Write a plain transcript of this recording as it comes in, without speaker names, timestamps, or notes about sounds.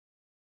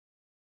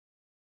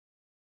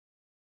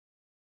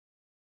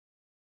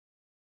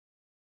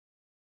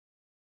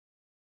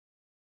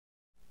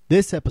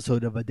This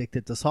episode of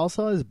Addicted to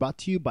Salsa is brought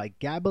to you by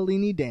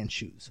Gabellini Dance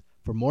Shoes.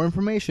 For more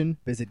information,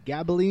 visit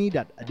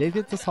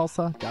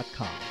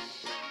gabellini.addictedtosalsa.com.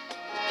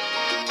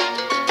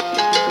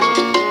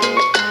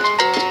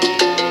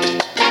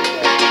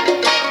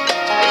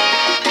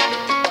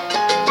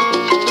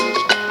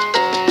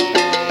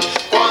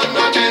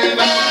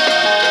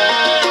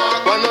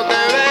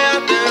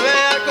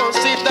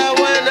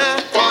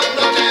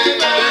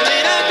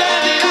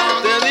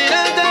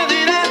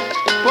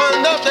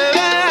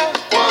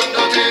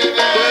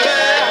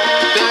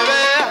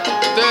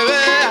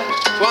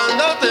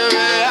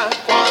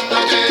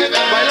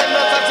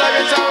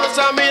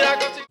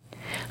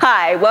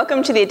 Hi,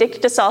 welcome to the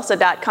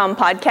AddictedToSalsa.com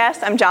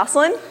podcast. I'm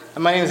Jocelyn.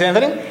 And my name is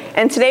Anthony.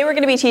 And today we're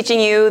going to be teaching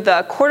you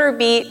the quarter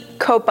beat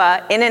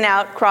Copa in and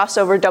out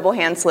crossover double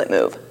hand slip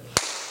move.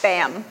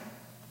 Bam.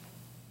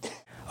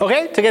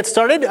 Okay, to get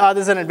started, this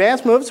is an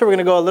advanced move, so we're going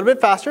to go a little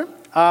bit faster.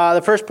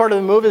 The first part of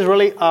the move is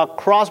really a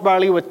crossbar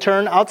lead with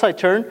turn, outside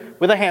turn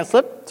with a hand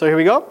slip. So here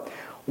we go.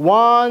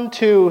 1,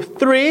 2,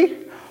 3,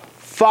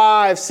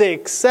 5,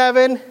 6,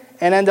 7,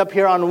 and end up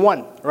here on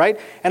 1, right?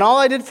 And all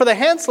I did for the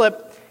hand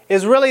slip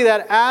is really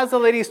that as the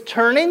lady's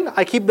turning,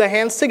 I keep the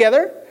hands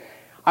together.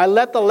 I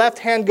let the left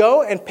hand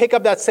go and pick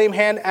up that same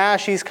hand as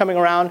she's coming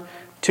around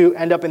to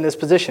end up in this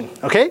position,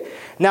 okay?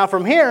 Now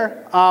from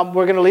here,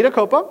 we're gonna lead a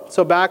Copa.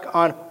 So back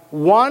on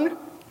 1,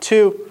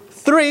 2,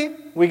 3,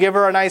 we give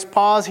her a nice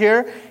pause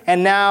here.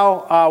 And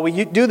now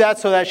we do that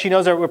so that she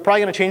knows that we're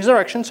probably gonna change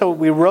direction. So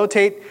we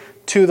rotate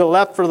to the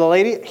left for the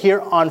lady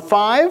here on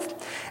 5.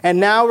 And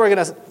now we're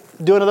gonna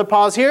do another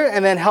pause here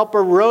and then help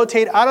her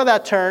rotate out of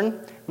that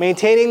turn,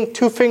 maintaining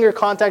 2-finger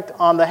contact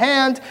on the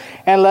hand,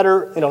 and let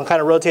her, kind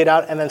of rotate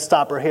out and then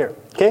stop her here.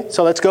 Okay,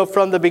 so let's go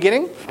from the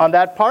beginning on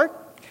that part.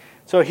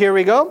 So here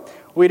we go.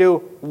 We do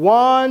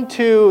 1,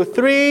 2,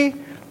 3,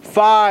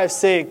 5,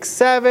 6,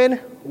 7,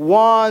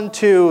 1,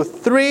 2,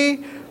 3,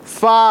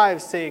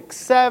 5, 6,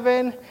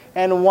 7,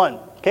 and 1.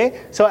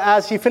 Okay, so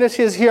as she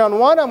finishes here on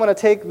 1, I'm going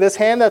to take this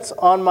hand that's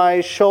on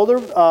my shoulder,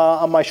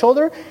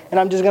 and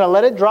I'm just going to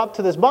let it drop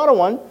to this bottom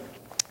one.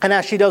 And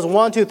as she does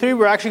 1, 2, 3,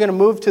 we're actually going to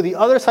move to the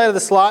other side of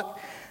the slot,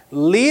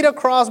 lead a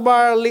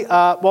crossbar,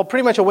 well,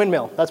 pretty much a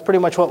windmill. That's pretty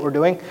much what we're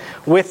doing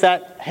with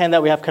that hand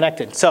that we have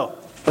connected. So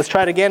let's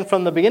try it again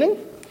from the beginning.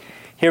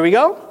 Here we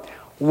go.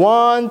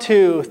 1,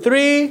 2,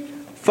 3,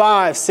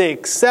 5,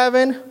 6,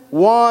 7.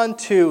 1,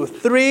 2,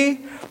 3,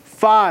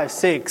 5,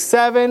 6,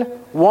 7.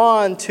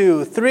 1,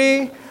 2,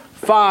 3,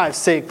 5,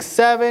 6,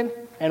 7,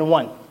 and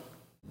 1.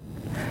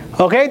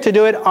 Okay, to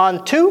do it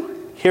on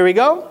 2, here we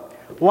go.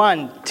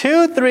 1,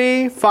 2,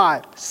 3,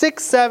 5,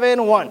 6,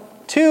 7, 1,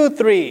 2,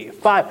 3,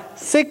 5,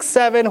 6,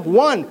 7,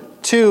 1,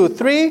 2,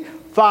 3,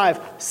 5,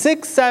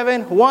 6,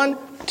 7, 1,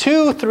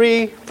 2,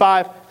 3,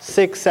 5,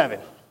 6, 7.